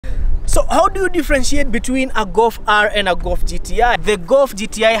So how do you differentiate between a Golf R and a Golf GTI? The Golf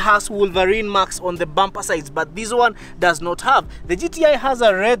GTI has Wolverine marks on the bumper sides, but this one does not have. The GTI has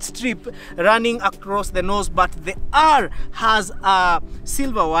a red strip running across the nose, but the R has a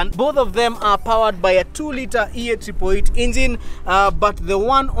silver one. Both of them are powered by a 2-liter E888 engine, but the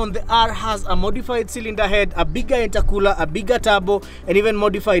one on the R has a modified cylinder head, a bigger intercooler, a bigger turbo, and even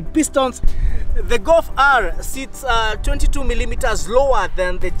modified pistons. The Golf R sits 22 millimeters lower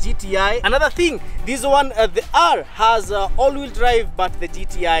than the GTI. Another thing, this one, the R has all-wheel drive, but the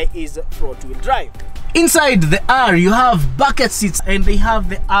GTI is front-wheel drive. Inside the R, you have bucket seats, and they have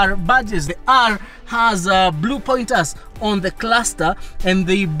the R badges. The R has blue pointers on the cluster, and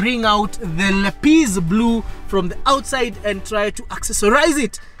they bring out the lapis blue from the outside and try to accessorize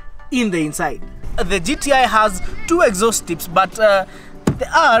it in the inside. The GTI has 2 exhaust tips, but the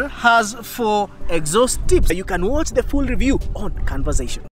R has 4 exhaust tips. You can watch the full review on Conversation.